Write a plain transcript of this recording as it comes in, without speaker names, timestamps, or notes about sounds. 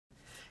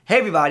Hey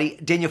everybody,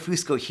 Daniel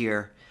Fusco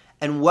here,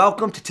 and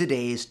welcome to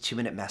today's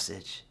 2-minute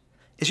message.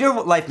 Is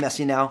your life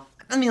messy now?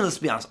 I mean, let's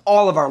be honest,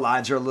 all of our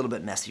lives are a little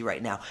bit messy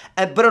right now.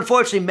 But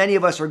unfortunately, many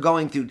of us are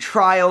going through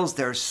trials,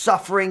 there's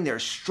suffering,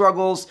 there's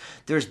struggles,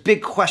 there's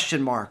big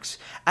question marks.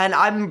 And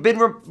I've been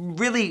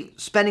really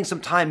spending some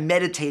time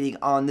meditating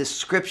on this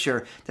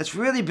scripture that's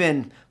really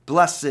been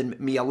blessing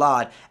me a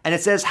lot. And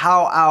it says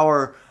how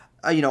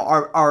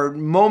our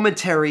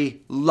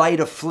momentary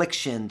light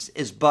afflictions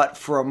is but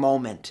for a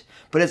moment.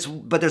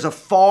 But there's a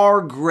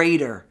far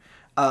greater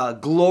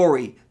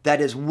glory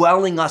that is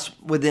welling us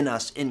within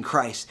us in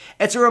Christ.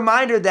 It's a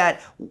reminder that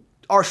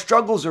our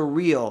struggles are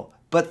real,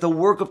 but the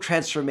work of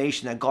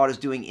transformation that God is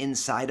doing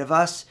inside of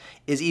us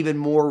is even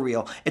more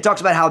real. It talks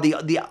about how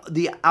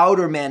the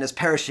outer man is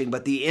perishing,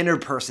 but the inner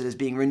person is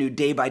being renewed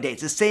day by day.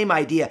 It's the same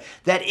idea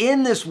that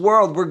in this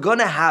world, we're going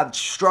to have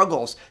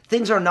struggles.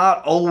 Things are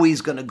not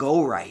always going to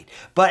go right.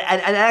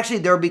 And actually,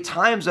 there will be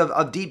times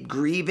of deep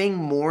grieving,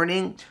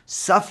 mourning,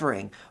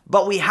 suffering.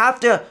 But we have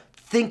to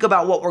think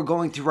about what we're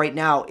going through right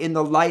now in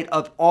the light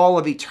of all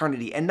of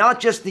eternity, and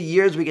not just the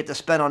years we get to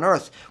spend on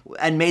earth,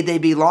 and may they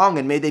be long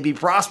and may they be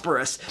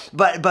prosperous,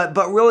 but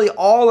really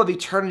all of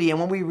eternity. And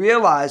when we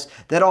realize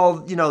that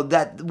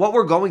that what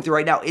we're going through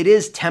right now, it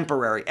is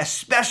temporary,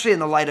 especially in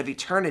the light of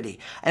eternity.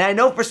 And I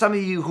know for some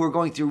of you who are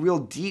going through real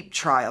deep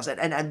trials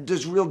and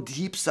there's real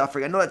deep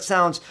suffering, I know that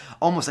sounds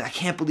almost like I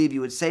can't believe you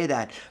would say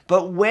that,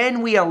 but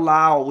when we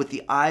allow with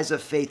the eyes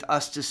of faith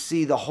us to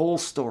see the whole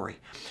story,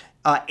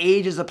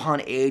 ages upon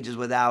ages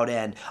without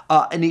end,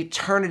 an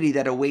eternity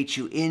that awaits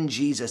you in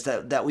Jesus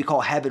that we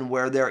call heaven,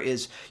 where there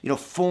is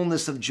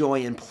fullness of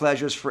joy and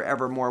pleasures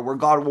forevermore, where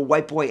God will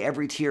wipe away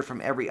every tear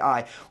from every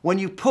eye. When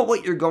you put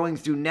what you're going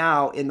through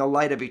now in the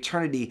light of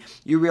eternity,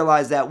 you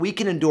realize that we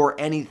can endure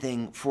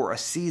anything for a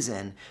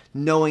season,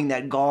 knowing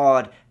that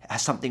God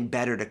has something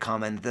better to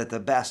come and that the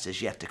best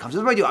is yet to come. So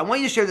this is what I do. I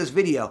want you to share this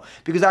video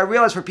because I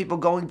realize for people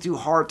going through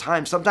hard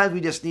times, sometimes we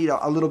just need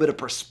a little bit of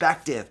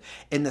perspective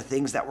in the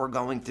things that we're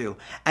going through.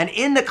 And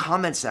in the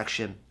comment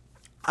section,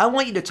 I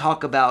want you to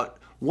talk about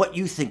what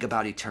you think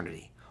about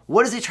eternity.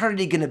 What is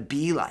eternity going to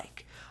be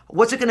like?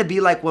 What's it going to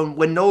be like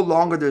when no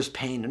longer there's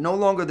pain, no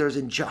longer there's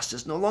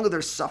injustice, no longer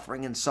there's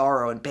suffering and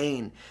sorrow and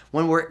pain,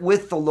 when we're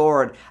with the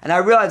Lord? And I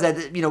realize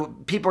that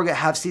people are going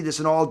to see this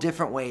in all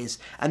different ways.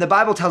 And the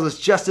Bible tells us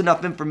just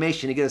enough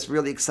information to get us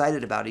really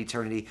excited about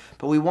eternity.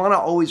 But we want to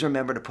always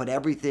remember to put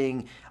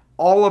everything,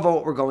 all of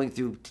what we're going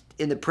through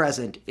in the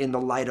present, in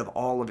the light of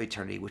all of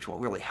eternity, which will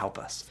really help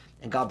us.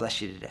 And God bless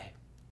you today.